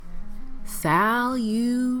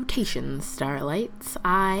Salutations, Starlights.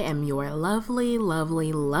 I am your lovely,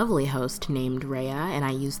 lovely, lovely host named Rhea, and I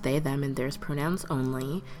use they, them, and theirs pronouns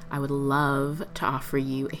only. I would love to offer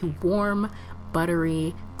you a warm,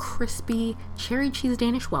 buttery, crispy, cherry cheese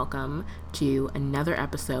Danish welcome to another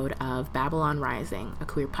episode of Babylon Rising, a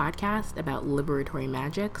queer podcast about liberatory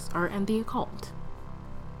magics, art, and the occult.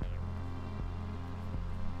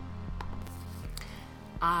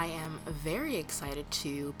 I am very excited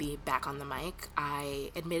to be back on the mic.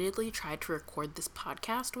 I admittedly tried to record this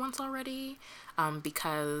podcast once already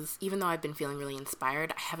because even though I've been feeling really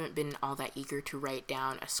inspired, I haven't been all that eager to write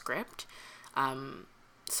down a script.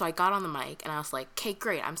 So I got on the mic and I was like, okay,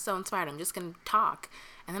 great, I'm so inspired, I'm just going to talk.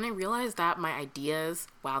 And then I realized that my ideas,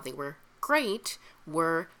 while they were great,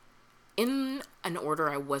 were in an order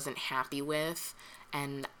I wasn't happy with.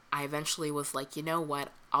 And I eventually was like, you know what,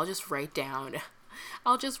 I'll just write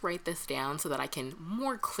this down so that I can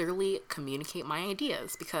more clearly communicate my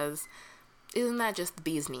ideas, because isn't that just the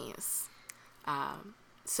bee's knees?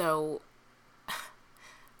 So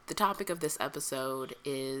the topic of this episode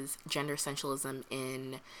is gender essentialism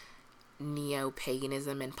in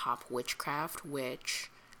neo-paganism and pop witchcraft,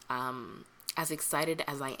 which, as excited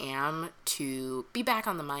as I am to be back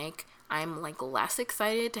on the mic, I'm less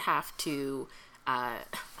excited to have to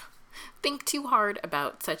think too hard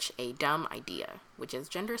about such a dumb idea, which is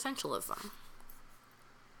gender essentialism.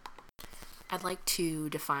 I'd like to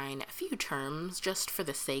define a few terms just for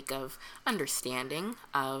the sake of understanding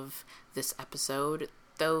of this episode.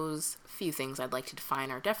 Those few things I'd like to define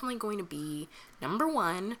are definitely going to be, number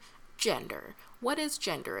one, gender. What is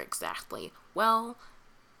gender exactly? Well,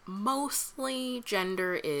 mostly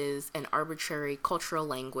gender is an arbitrary cultural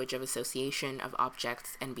language of association of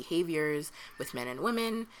objects and behaviors with men and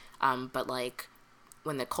women, but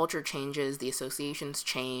when the culture changes, the associations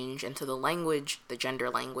change, and so the gender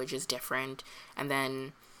language is different, and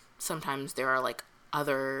then sometimes there are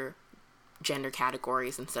other gender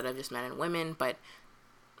categories instead of just men and women, but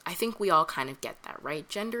I think we all kind of get that, right?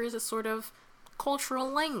 Gender is a sort of cultural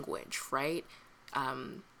language, right?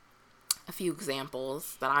 A few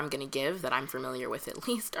examples that I'm going to give, that I'm familiar with at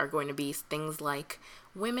least, are going to be things like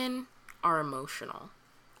women are emotional,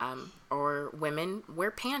 or women wear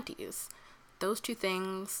panties. Those two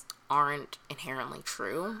things aren't inherently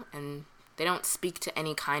true, and they don't speak to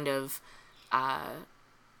any kind of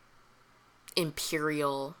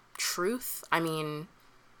imperial truth. I mean,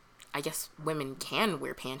 I guess women can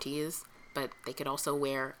wear panties, but they could also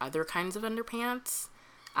wear other kinds of underpants.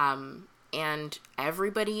 And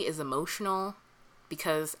everybody is emotional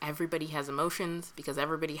because everybody has emotions, because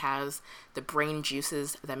everybody has the brain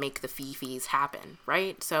juices that make the fifis happen,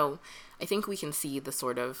 right? So I think we can see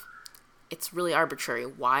it's really arbitrary.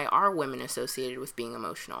 Why are women associated with being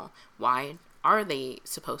emotional? Why are they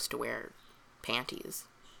supposed to wear panties?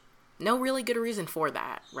 No really good reason for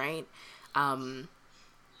that, right?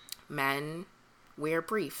 Men wear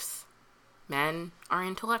briefs. Men are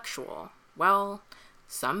intellectual. Well,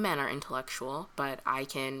 some men are intellectual, but I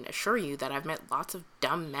can assure you that I've met lots of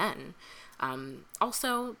dumb men.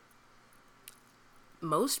 Also,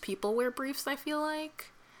 most people wear briefs, I feel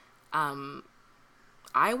like.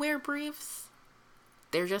 I wear briefs.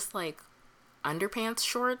 They're just underpants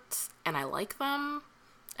shorts, and I like them,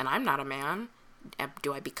 and I'm not a man.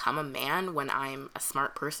 Do I become a man when I'm a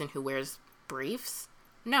smart person who wears briefs?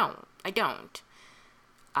 No, I don't.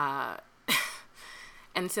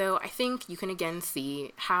 And so I think you can again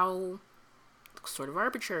see how sort of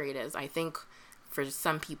arbitrary it is. I think for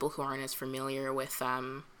some people who aren't as familiar with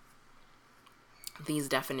these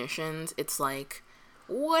definitions, it's like,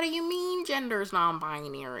 what do you mean gender's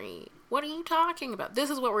non-binary? What are you talking about? This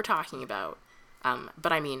is what we're talking about.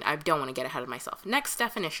 But I mean, I don't want to get ahead of myself. Next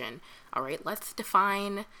definition. All right, let's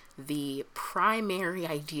define the primary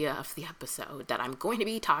idea of the episode that I'm going to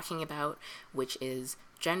be talking about, which is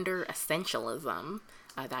gender essentialism.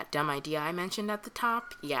 That dumb idea I mentioned at the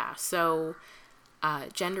top. Yeah, so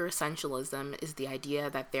gender essentialism is the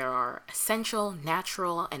idea that there are essential,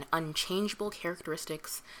 natural, and unchangeable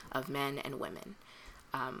characteristics of men and women.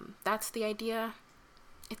 That's the idea.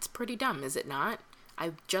 It's pretty dumb, is it not?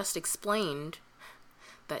 I've just explained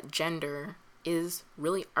that gender is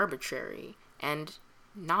really arbitrary and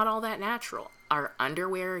not all that natural. Are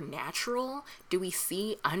underwear natural? Do we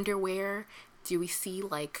see underwear? Do we see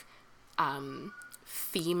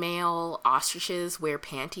female ostriches wear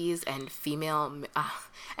panties and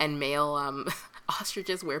male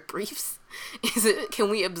ostriches wear briefs? Can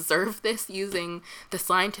we observe this using the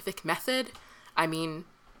scientific method? I mean,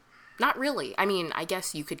 not really. I mean, I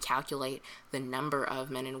guess you could calculate the number of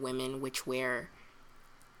men and women which wear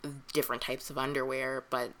different types of underwear,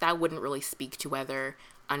 but that wouldn't really speak to whether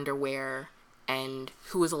underwear and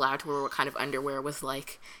who was allowed to wear what kind of underwear was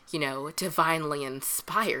like, divinely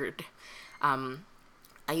inspired.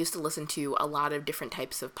 I used to listen to a lot of different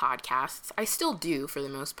types of podcasts. I still do for the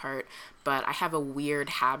most part, but I have a weird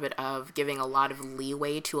habit of giving a lot of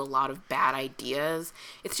leeway to a lot of bad ideas.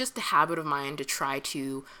 It's just a habit of mine to try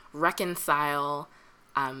to reconcile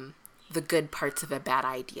the good parts of a bad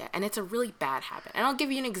idea. And it's a really bad habit. And I'll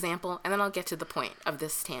give you an example, and then I'll get to the point of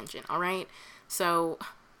this tangent, all right? So,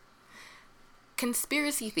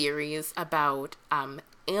 conspiracy theories about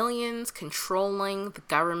aliens controlling the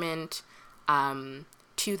government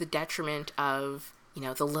to the detriment of,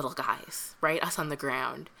 the little guys, right? Us on the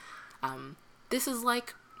ground. This is,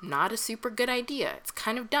 not a super good idea. It's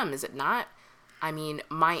kind of dumb, is it not? I mean,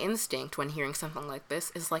 my instinct when hearing something like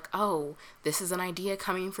this is like, oh, this is an idea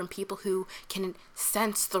coming from people who can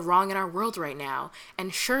sense the wrong in our world right now.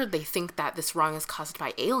 And sure, they think that this wrong is caused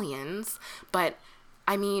by aliens, but,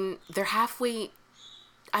 they're halfway...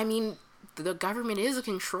 the government is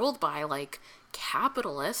controlled by,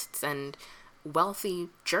 capitalists and wealthy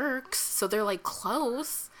jerks, so they're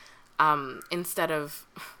close, instead of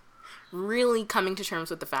really coming to terms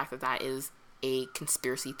with the fact that that is a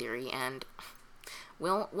conspiracy theory, and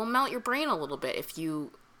will melt your brain a little bit if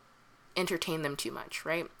you entertain them too much,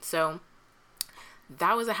 right? So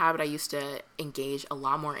that was a habit I used to engage a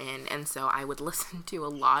lot more in, and so I would listen to a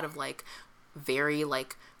lot of very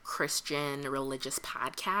Christian religious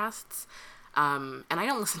podcasts. And I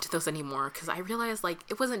don't listen to those anymore because I realized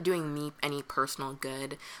it wasn't doing me any personal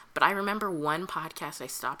good. But I remember one podcast I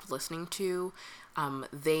stopped listening to.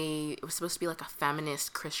 It was supposed to be a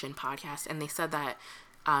feminist Christian podcast, and they said that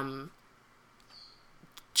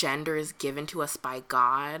gender is given to us by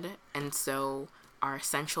God, and so our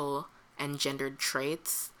essential and gendered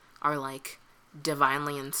traits are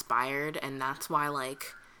divinely inspired, and that's why I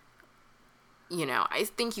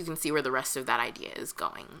think you can see where the rest of that idea is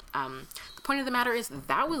going. The point of the matter is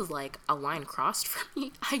that was a line crossed for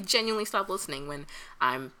me. I genuinely stopped listening when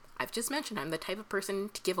I've just mentioned I'm the type of person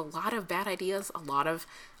to give a lot of bad ideas a lot of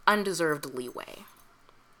undeserved leeway.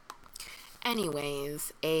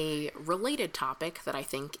 Anyways, a related topic that I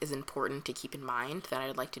think is important to keep in mind that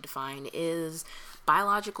I'd like to define is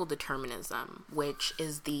biological determinism, which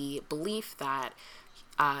is the belief that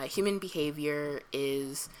human behavior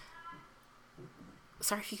is...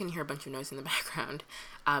 Sorry if you can hear a bunch of noise in the background.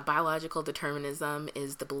 Biological determinism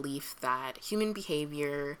is the belief that human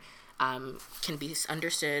behavior can be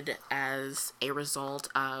understood as a result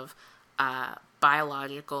of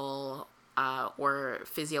biological or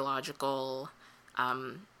physiological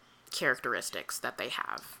characteristics that they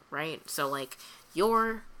have, right? So,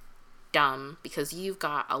 you're dumb because you've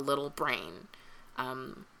got a little brain.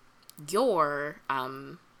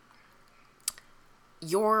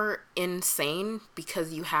 You're insane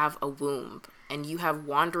because you have a womb, and you have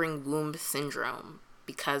wandering womb syndrome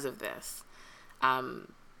because of this.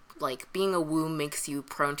 Being a womb makes you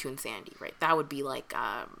prone to insanity, right? That would be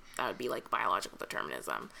biological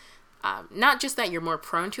determinism. Not just that you're more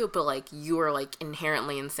prone to it, but you are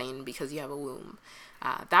inherently insane because you have a womb.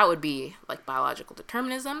 That would be biological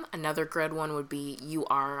determinism. Another good one would be your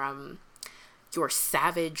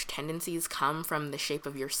savage tendencies come from the shape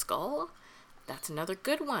of your skull. That's another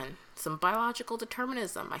good one. Some biological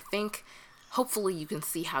determinism. I think hopefully you can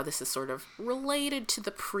see how this is sort of related to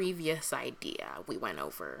the previous idea we went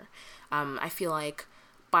over. I feel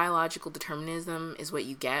biological determinism is what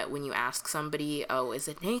you get when you ask somebody, oh, is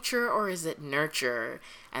it nature or is it nurture?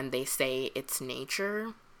 And they say it's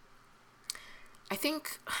nature. I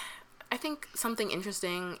think something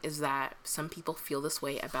interesting is that some people feel this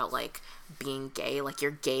way about being gay.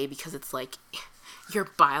 You're gay because it's you're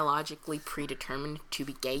biologically predetermined to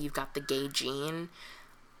be gay. You've got the gay gene.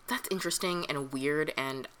 That's interesting and weird,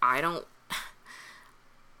 and I don't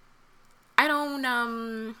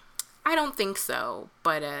think so.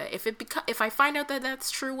 But if I find out that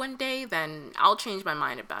that's true one day, then I'll change my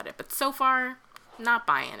mind about it. But so far, not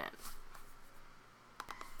buying it.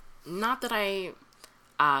 Not that I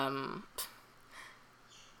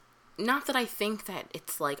think that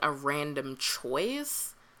it's a random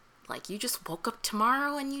choice. You just woke up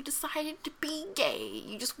tomorrow and you decided to be gay.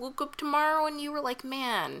 You just woke up tomorrow and you were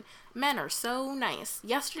man, men are so nice.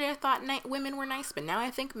 Yesterday I thought women were nice, but now I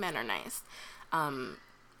think men are nice.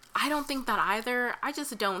 I don't think that either. I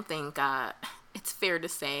just don't think it's fair to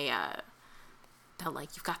say that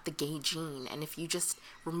you've got the gay gene, and if you just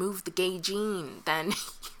remove the gay gene, then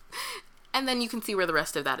and then you can see where the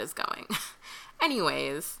rest of that is going.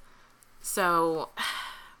 Anyways, so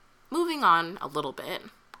moving on a little bit.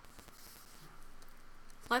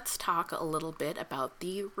 let's talk a little bit about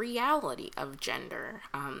the reality of gender,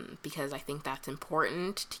 because I think that's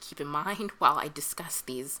important to keep in mind while I discuss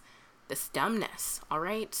this dumbness, all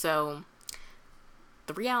right? So,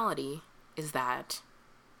 the reality is that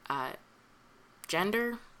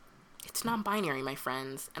gender, it's non-binary, my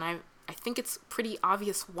friends, and I think it's pretty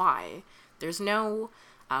obvious why. There's no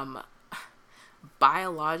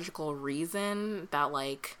biological reason that,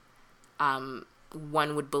 like,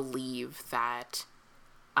 one would believe that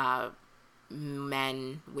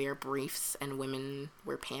men wear briefs and women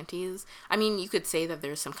wear panties. I mean, you could say that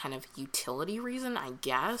there's some kind of utility reason, I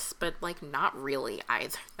guess, but, like, not really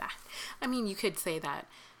either. That, I mean, you could say that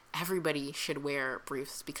everybody should wear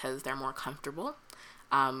briefs because they're more comfortable.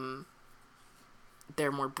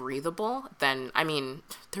 They're more breathable than, I mean,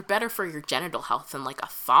 they're better for your genital health than, like, a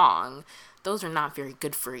thong. Those are not very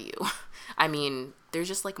good for you. I mean, there's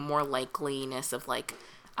just, like, more likeliness of, like,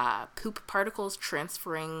 poop particles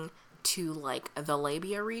transferring to, like, the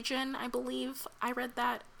labia region, I believe. I read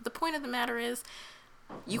that. The point of the matter is,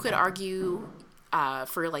 you could argue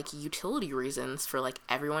for, like, utility reasons for, like,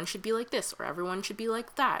 everyone should be like this or everyone should be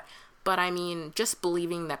like that. But, I mean, just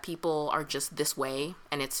believing that people are just this way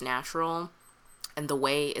and it's natural, and the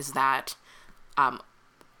way is that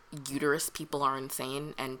uterus people are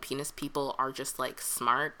insane and penis people are just, like,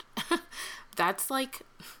 smart, that's, like,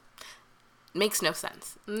 makes no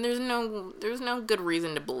sense. And there's no good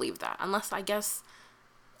reason to believe that, unless I guess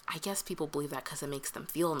people believe that because it makes them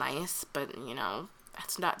feel nice, but, you know,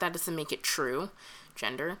 that doesn't make it true.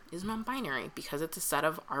 Gender is non-binary because it's a set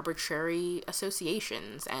of arbitrary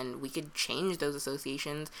associations, and we could change those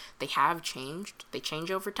associations. They have changed. They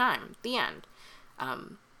change over time. The end.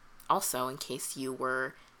 Also, in case you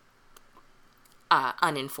were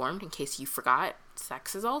uninformed, in case you forgot,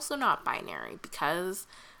 sex is also not binary because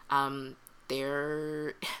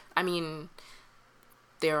there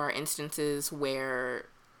are instances where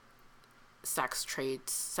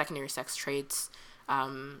secondary sex traits,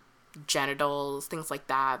 genitals, things like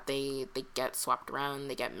that, they get swapped around,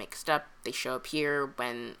 they get mixed up, they show up here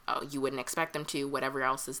when you wouldn't expect them to, whatever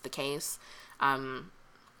else is the case.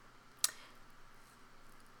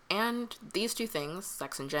 And these two things,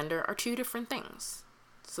 sex and gender, are two different things.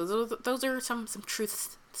 So those are some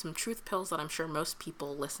truth pills that I'm sure most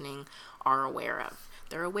people listening are aware of.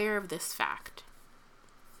 They're aware of this fact.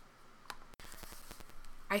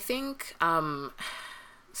 I think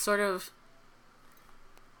sort of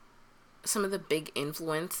some of the big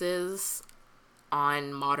influences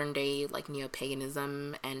on modern day, like,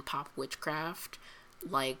 neo-paganism and pop witchcraft,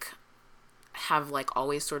 like, have, like,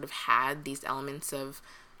 always sort of had these elements of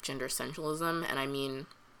gender essentialism. And I mean,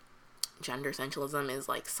 gender essentialism is,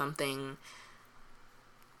 like, something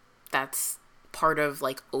that's part of,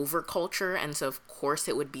 like, overculture, and so of course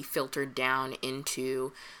it would be filtered down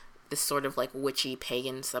into this sort of, like, witchy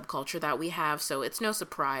pagan subculture that we have, so it's no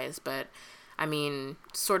surprise. But I mean,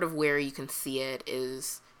 sort of where you can see it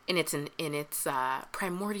is in its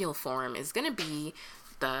primordial form is going to be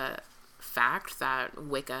the fact that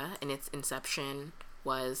Wicca in its inception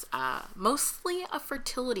was mostly a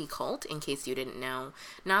fertility cult, in case you didn't know.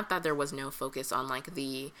 Not that there was no focus on, like,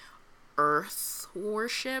 the earth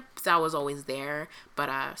worship, that was always there,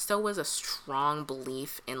 but so was a strong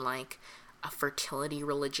belief in, like, a fertility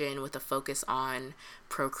religion with a focus on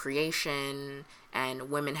procreation, and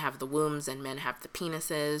women have the wombs and men have the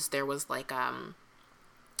penises. There was, like,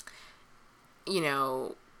 you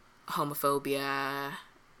know, homophobia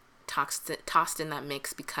tossed in that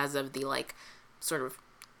mix because of the, like, sort of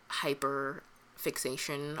hyper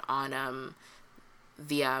fixation on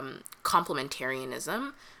the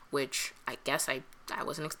complementarianism, which I guess I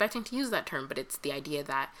wasn't expecting to use that term, but it's the idea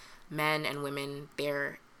that men and women,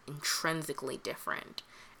 they're intrinsically different.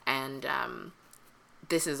 And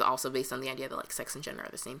this is also based on the idea that, like, sex and gender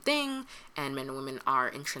are the same thing, and men and women are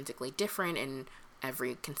intrinsically different in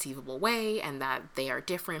every conceivable way, and that they are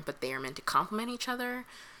different, but they are meant to complement each other.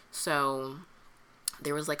 So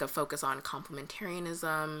there was, like, a focus on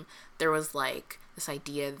complementarianism. There was, like, this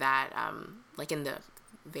idea that, like, in the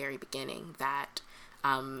very beginning, that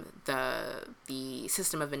the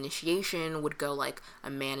system of initiation would go, like, a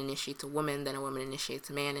man initiates a woman, then a woman initiates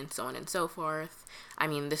a man, and so on and so forth. I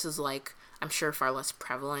mean, this is, like, I'm sure far less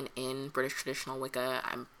prevalent in British traditional Wicca.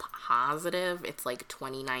 I'm positive it's, like,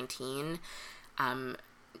 2019.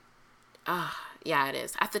 Yeah, it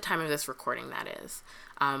is. At the time of this recording, that is.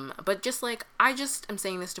 But just, like, I'm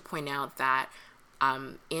saying this to point out that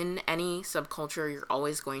in any subculture, you're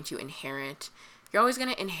always going to inherit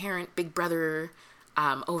Big Brother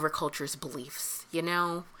overculture's beliefs, you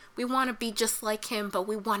know? We want to be just like him, but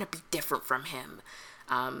we want to be different from him.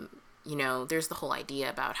 there's the whole idea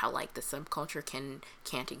about how, like, the subculture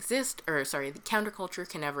can't exist, or sorry, the counterculture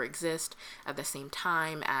can never exist at the same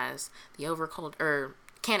time as the overculture, or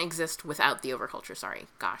can't exist without the overculture, sorry.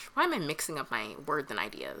 Gosh, why am I mixing up my words and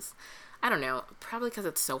ideas? I don't know, probably because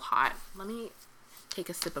it's so hot. Let me take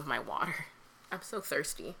a sip of my water. I'm so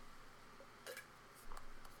thirsty.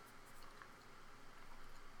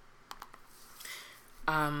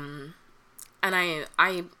 And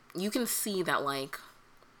you can see that, like,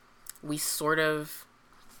 we sort of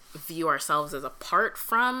view ourselves as apart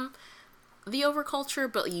from the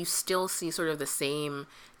overculture, but you still see sort of the same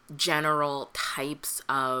general types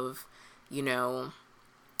of, you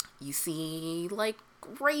see, like,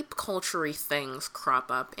 rape culture-y things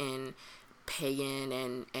crop up in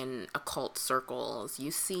pagan and occult circles.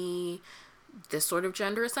 You see this sort of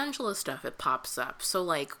gender essentialist stuff, it pops up. So,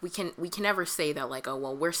 like, we can never say that, like, oh,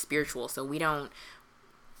 well, we're spiritual, so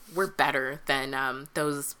we're better than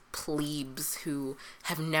those plebes who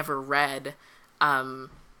have never read, why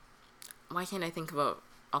can't I think of a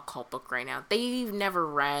occult book right now? They've never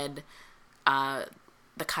read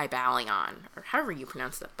the Kybalion, or however you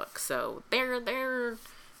pronounce that book. So they're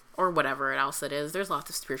or whatever else it is. There's lots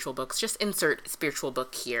of spiritual books. Just insert spiritual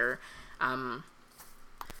book here.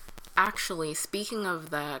 Actually, speaking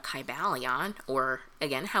of the Kybalion, or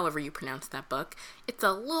again, however you pronounce that book, it's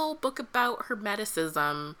a little book about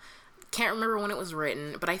Hermeticism. Can't remember when it was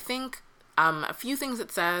written, but I think a few things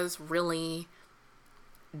it says really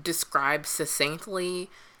describe succinctly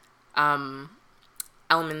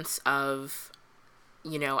elements of,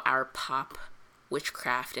 our pop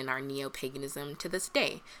witchcraft and our neo-paganism to this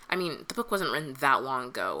day. I mean, the book wasn't written that long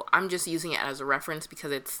ago. I'm just using it as a reference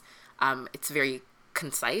because it's very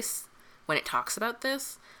concise when it talks about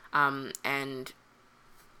this, and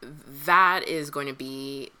that is going to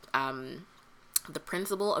be the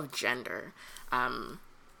principle of gender,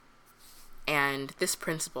 and this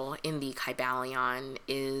principle in the Kybalion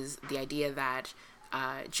is the idea that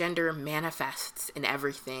gender manifests in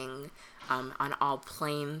everything, on all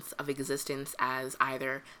planes of existence, as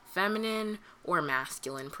either feminine or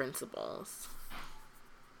masculine principles.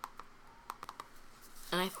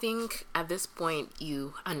 And I think at this point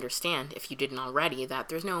you understand, if you didn't already, that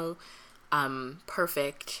there's no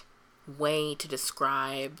perfect way to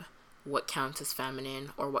describe what counts as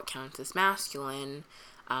feminine or what counts as masculine.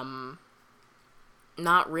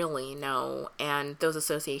 Not really, no. And those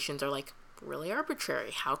associations are, like, really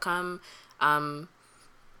arbitrary. How come,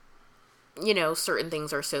 certain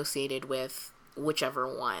things are associated with whichever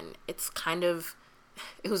one?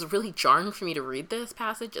 It was really jarring for me to read this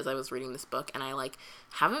passage as I was reading this book, and I, like,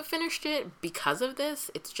 haven't finished it because of this.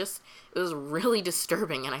 It was really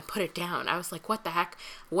disturbing, and I put it down. I was like, what the heck?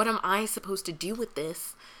 What am I supposed to do with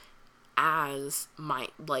this as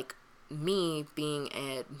me being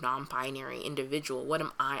a non-binary individual?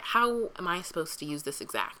 How am I supposed to use this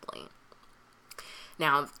exactly?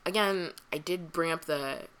 Now, again, I did bring up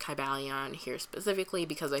the Kybalion here specifically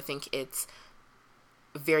because I think it's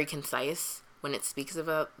very concise when it speaks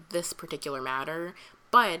about this particular matter,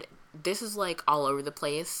 but this is, like, all over the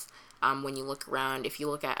place. When you look around, if you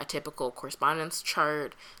look at a typical correspondence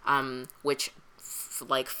chart, which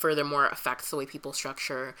furthermore affects the way people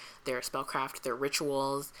structure their spellcraft, their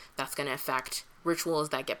rituals, that's going to affect rituals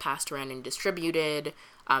that get passed around and distributed.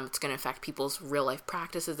 It's going to affect people's real life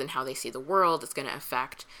practices and how they see the world. It's going to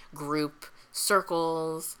affect group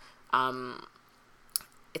circles.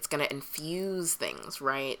 It's going to infuse things,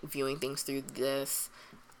 right? Viewing things through this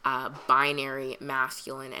binary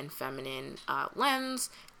masculine and feminine lens.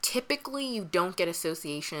 Typically, you don't get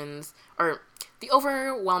associations, or the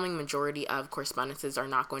overwhelming majority of correspondences are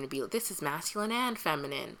not going to be, this is masculine and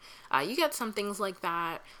feminine. You get some things like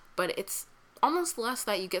that, but it's almost less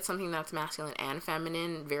that you get something that's masculine and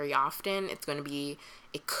feminine very often. It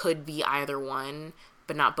could be either one,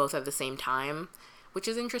 but not both at the same time, which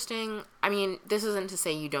is interesting. I mean, this isn't to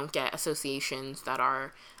say you don't get associations that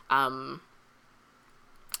are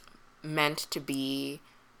meant to be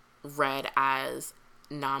read as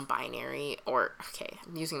non-binary, or, okay,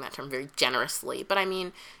 I'm using that term very generously, but I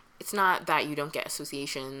mean, it's not that you don't get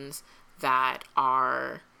associations that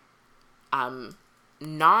are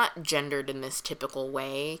not gendered in this typical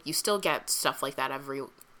way. You still get stuff like that every,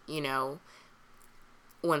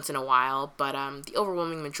 once in a while, but the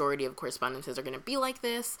overwhelming majority of correspondences are going to be like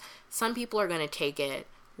this. Some people are going to take it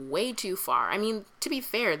way too far. I mean, to be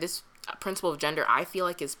fair, this principle of gender, I feel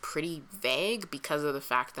like, is pretty vague because of the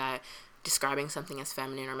fact that describing something as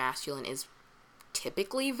feminine or masculine is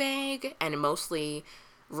typically vague and mostly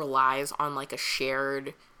relies on, like, a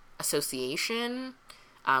shared association,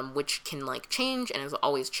 which can, like, change and is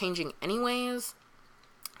always changing anyways.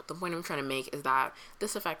 The point I'm trying to make is that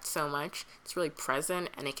this affects so much. It's really present,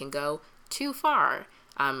 and it can go too far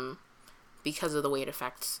because of the way it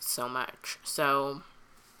affects so much. So,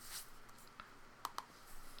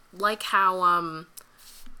 like how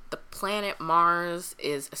the planet Mars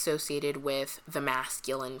is associated with the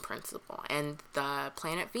masculine principle, and the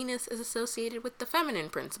planet Venus is associated with the feminine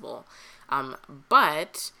principle.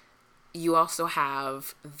 But you also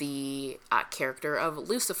have the character of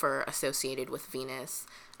Lucifer associated with Venus,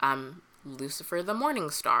 Lucifer the morning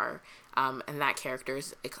star, and that character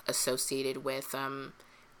is associated with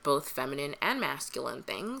both feminine and masculine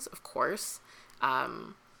things, of course.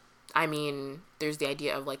 I mean, there's the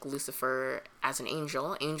idea of like Lucifer as an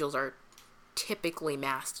angel. Angels are typically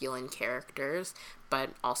masculine characters, but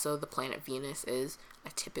also the planet Venus is a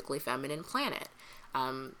typically feminine planet.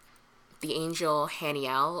 The angel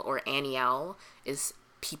Haniel or Aniel is,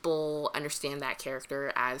 people understand that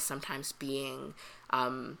character as sometimes being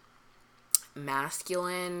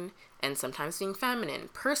masculine and sometimes being feminine.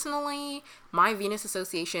 Personally, my Venus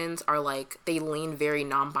associations are like, they lean very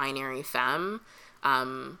non-binary femme.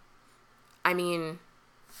 I mean,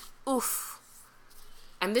 oof.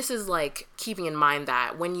 And this is like keeping in mind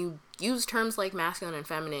that when you use terms like masculine and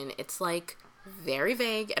feminine, it's like very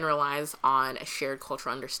vague and relies on a shared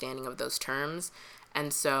cultural understanding of those terms.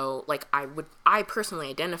 And so, like, I personally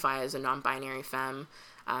identify as a non-binary femme.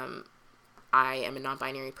 I am a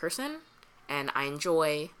non-binary person, and I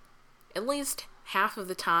enjoy, at least half of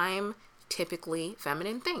the time, typically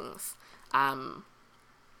feminine things.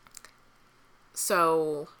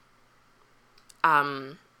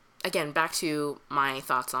 Again, back to my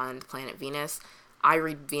thoughts on the planet Venus. I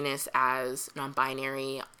read Venus as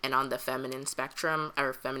non-binary and on the feminine spectrum,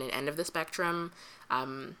 or feminine end of the spectrum.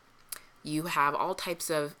 You have all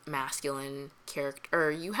types of masculine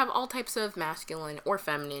you have all types of masculine or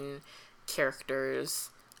feminine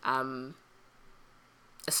characters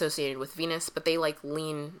associated with Venus, but they like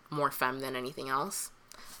lean more femme than anything else.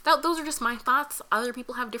 Those are just my thoughts. Other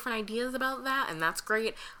people have different ideas about that, and that's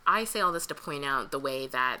great. I say all this to point out the way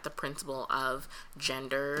that the principle of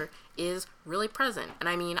gender is really present. And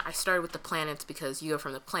I mean, I started with the planets because you go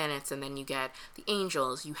from the planets and then you get the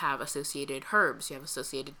angels, you have associated herbs, you have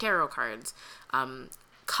associated tarot cards,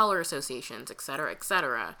 color associations, etc.,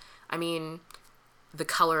 etc. I mean, the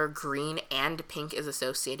color green and pink is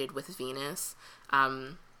associated with Venus.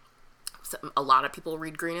 A lot of people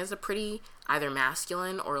read green as a pretty either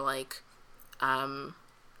masculine or like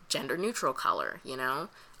gender neutral color, you know.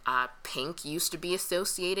 Pink used to be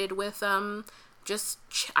associated with I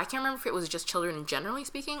can't remember if it was just children generally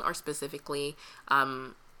speaking or specifically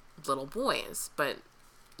little boys, but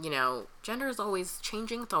you know, gender is always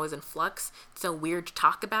changing, it's always in flux. It's so weird to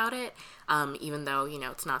talk about it, even though, you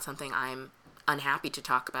know, it's not something I'm unhappy to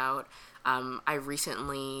talk about. I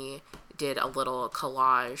recently did a little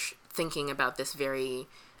collage thinking about this very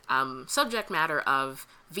subject matter of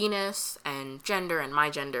Venus and gender and my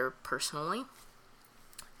gender personally.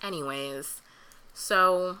 Anyways,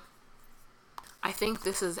 so I think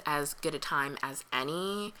this is as good a time as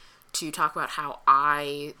any to talk about how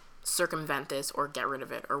I circumvent this or get rid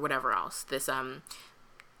of it or whatever else. This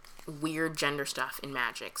weird gender stuff in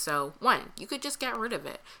magic. So one, you could just get rid of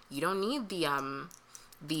it. You don't need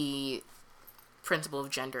the principle of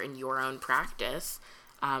gender in your own practice.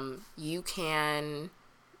 You can,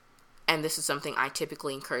 and this is something I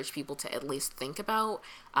typically encourage people to at least think about,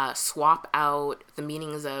 swap out the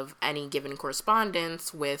meanings of any given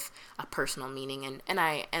correspondence with a personal meaning. And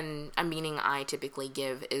a meaning I typically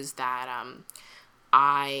give is that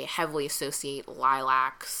I heavily associate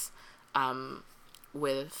lilacs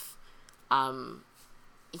with,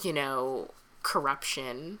 you know,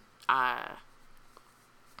 corruption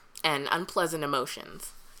and unpleasant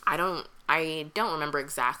emotions. I don't remember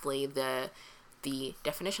exactly the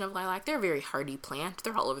definition of lilac. They're a very hardy plant.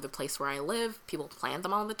 They're all over the place where I live. People plant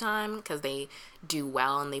them all the time because they do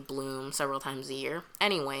well and they bloom several times a year.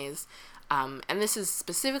 Anyways, and this is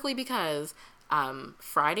specifically because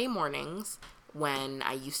Friday mornings, when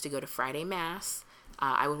I used to go to Friday Mass,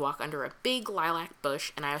 I would walk under a big lilac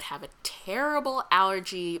bush and I would have a terrible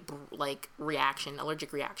allergic reaction,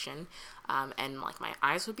 and like my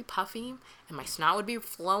eyes would be puffy and my snot would be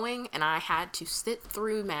flowing and I had to sit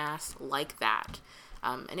through Mass like that.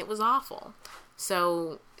 And it was awful.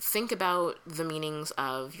 So think about the meanings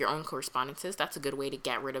of your own correspondences. That's a good way to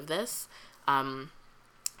get rid of this.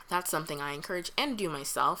 That's something I encourage and do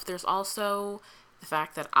myself. There's also the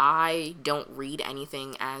fact that I don't read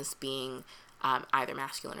anything as being either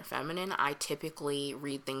masculine or feminine. I typically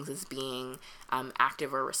read things as being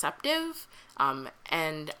active or receptive,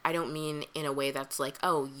 and I don't mean in a way that's like,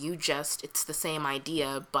 oh, it's the same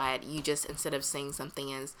idea, but you just, instead of saying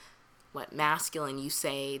something as masculine, you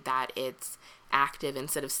say that it's active.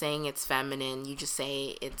 Instead of saying it's feminine, you just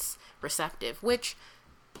say it's receptive, which,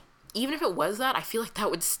 even if it was that, I feel like that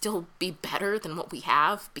would still be better than what we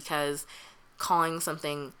have, because calling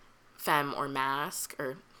something femme or masc,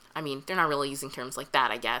 or, I mean, they're not really using terms like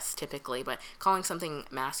that, I guess, typically, but calling something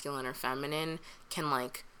masculine or feminine can,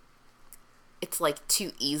 it's,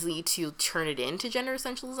 too easy to turn it into gender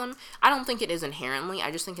essentialism. I don't think it is inherently.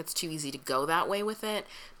 I just think it's too easy to go that way with it,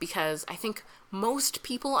 because I think most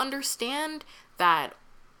people understand that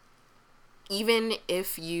even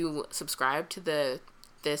if you subscribe to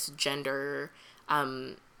this gender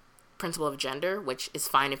principle of gender, which is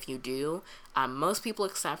fine if you do, most people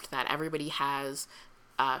accept that everybody has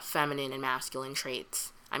feminine and masculine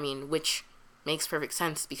traits. I mean, which makes perfect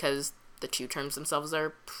sense, because the two terms themselves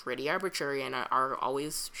are pretty arbitrary and are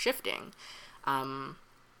always shifting.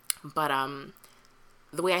 But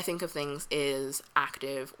the way I think of things is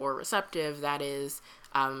active or receptive. That is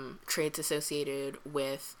traits associated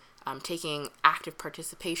with taking active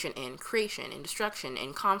participation in creation, in destruction,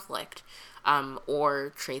 in conflict,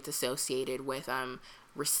 or traits associated with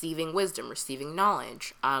receiving wisdom, receiving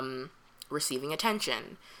knowledge, receiving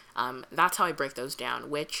attention. That's how I break those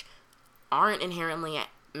down, which aren't inherently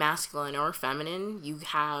masculine or feminine. You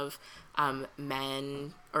have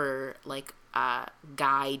men, or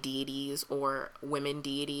guy deities or women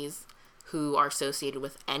deities who are associated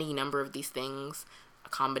with any number of these things, a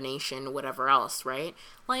combination, whatever else, right?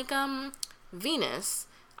 Venus.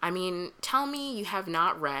 I mean, tell me you have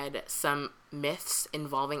not read some myths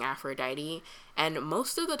involving Aphrodite, and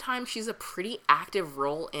most of the time she's a pretty active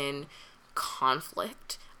role in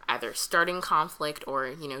conflict, either starting conflict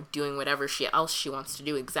or, doing whatever else she wants to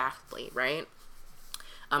do exactly, right?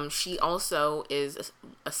 She also is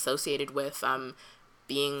associated with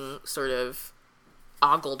being sort of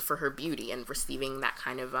ogled for her beauty and receiving that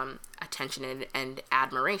kind of attention and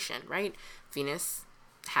admiration, right? Venus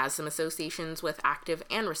has some associations with active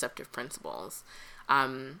and receptive principles.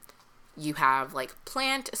 You have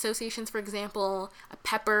plant associations, for example. A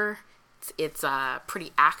pepper, it's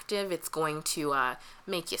pretty active. It's going to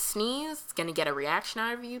make you sneeze. It's going to get a reaction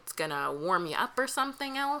out of you. It's going to warm you up or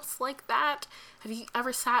something else like that. Have you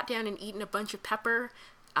ever sat down and eaten a bunch of pepper?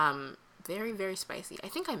 Very, very spicy. I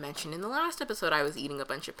think I mentioned in the last episode I was eating a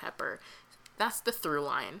bunch of pepper. That's the through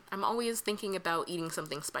line. I'm always thinking about eating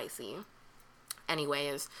something spicy.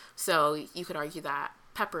 Anyways, so you could argue that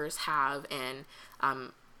peppers have an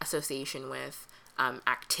association with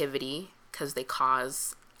activity, because they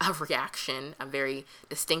cause a reaction, a very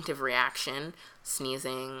distinctive reaction: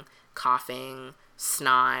 sneezing, coughing,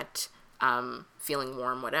 snot, feeling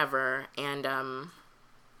warm, whatever. And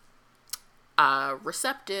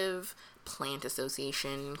receptive plant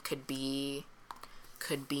association could be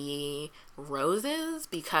roses,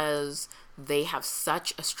 because they have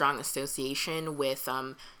such a strong association with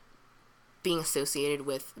being associated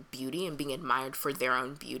with beauty and being admired for their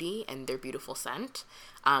own beauty and their beautiful scent.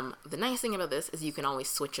 The nice thing about this is you can always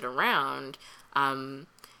switch it around and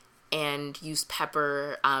use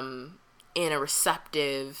pepper in a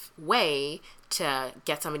receptive way to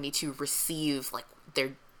get somebody to receive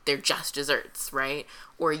their just desserts, right?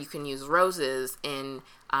 Or you can use roses in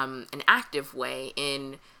an active way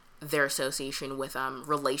in their association with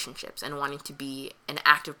relationships and wanting to be an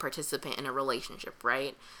active participant in a relationship,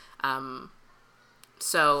 right?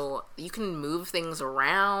 So you can move things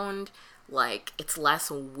around. It's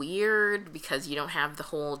less weird because you don't have the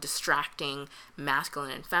whole distracting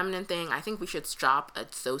masculine and feminine thing. I think we should stop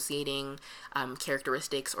associating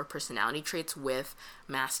characteristics or personality traits with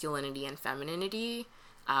masculinity and femininity.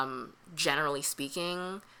 Generally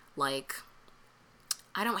speaking,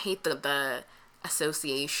 I don't hate the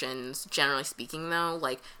associations, generally speaking, though.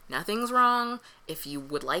 Nothing's wrong if you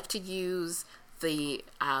would like to use the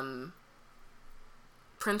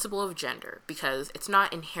principle of gender, because it's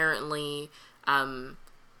not inherently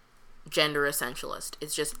gender essentialist.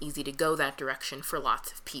 It's just easy to go that direction for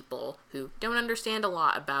lots of people who don't understand a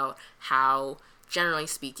lot about how, generally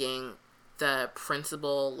speaking, the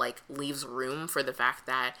principle leaves room for the fact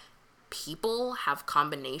that people have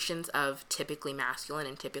combinations of typically masculine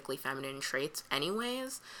and typically feminine traits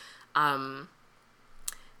anyways.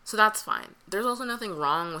 So that's fine. There's also nothing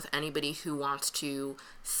wrong with anybody who wants to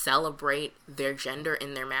celebrate their gender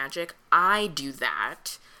in their magic. I do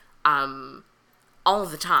that all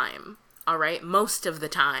the time, all right? Most of the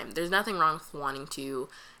time. There's nothing wrong with wanting to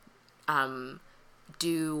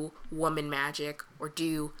do woman magic or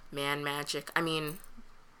do man magic. I mean,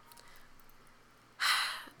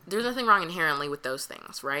 there's nothing wrong inherently with those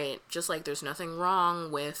things, right? Just like there's nothing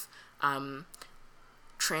wrong with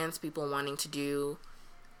trans people wanting to do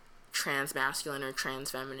trans masculine or trans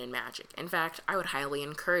feminine magic. In fact, I would highly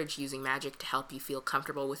encourage using magic to help you feel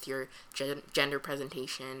comfortable with your gender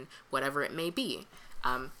presentation, whatever it may be.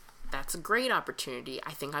 That's a great opportunity.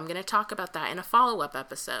 I think I'm going to talk about that in a follow-up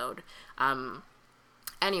episode.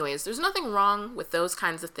 Anyways, there's nothing wrong with those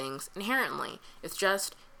kinds of things inherently. It's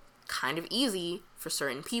just kind of easy for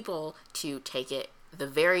certain people to take it the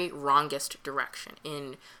very wrongest direction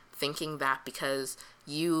in thinking that because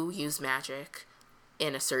you use magic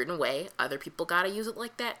in a certain way, other people gotta use it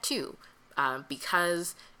like that too.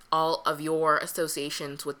 Because all of your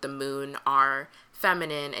associations with the moon are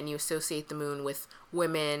feminine and you associate the moon with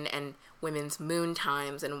women and women's moon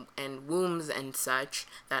times and wombs and such,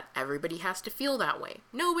 that everybody has to feel that way.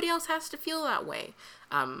 Nobody else has to feel that way.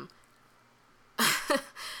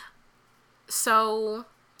 So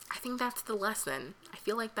I think that's the lesson. I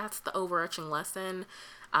feel like that's the overarching lesson.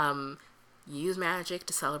 Use magic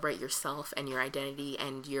to celebrate yourself and your identity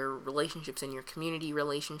and your relationships and your community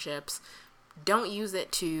relationships. Don't use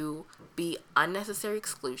it to be unnecessary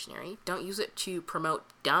exclusionary. Don't use it to promote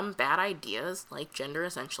dumb, bad ideas like gender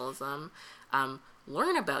essentialism.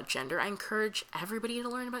 Learn about gender. I encourage everybody to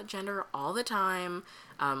learn about gender all the time.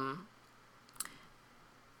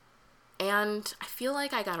 And I feel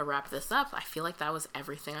like I gotta wrap this up. I feel like that was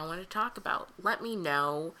everything I wanted to talk about. Let me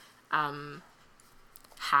know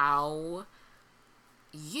how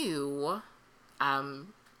you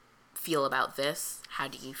feel about this. How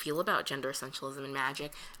do you feel about gender essentialism and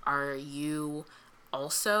magic? Are you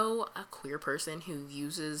also a queer person who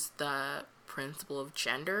uses the principle of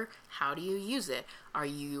gender? How do you use it? Are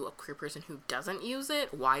you a queer person who doesn't use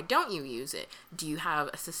it? Why don't you use it? Do you have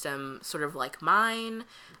a system sort of like mine?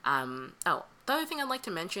 The other thing I'd like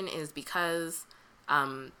to mention is because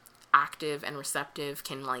active and receptive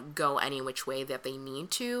can like go any which way that they need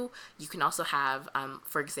to, you can also have,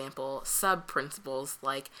 for example, sub-principles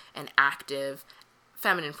like an active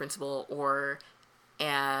feminine principle or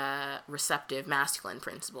a receptive masculine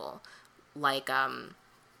principle. Like,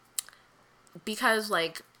 because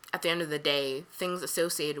like at the end of the day, things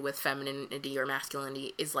associated with femininity or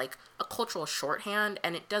masculinity is like a cultural shorthand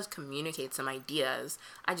and it does communicate some ideas.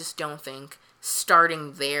 I just don't think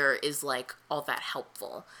starting there is like all that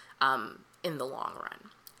helpful in the long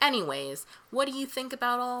run. Anyways, what do you think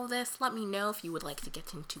about all of this? Let me know if you would like to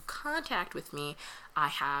get into contact with me. I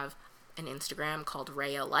have an Instagram called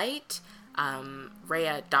Rhea Light,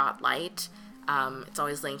 Rhea.light. It's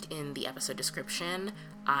always linked in the episode description.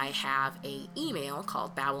 I have a email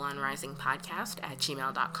called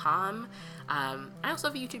babylonrisingpodcast@gmail.com. I also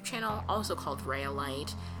have a YouTube channel also called Rhea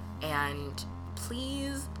Light, and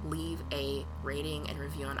please leave a rating and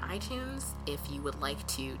review on iTunes if you would like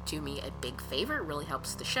to do me a big favor. It really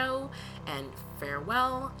helps the show. And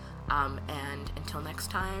farewell, and until next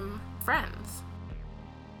time, friends.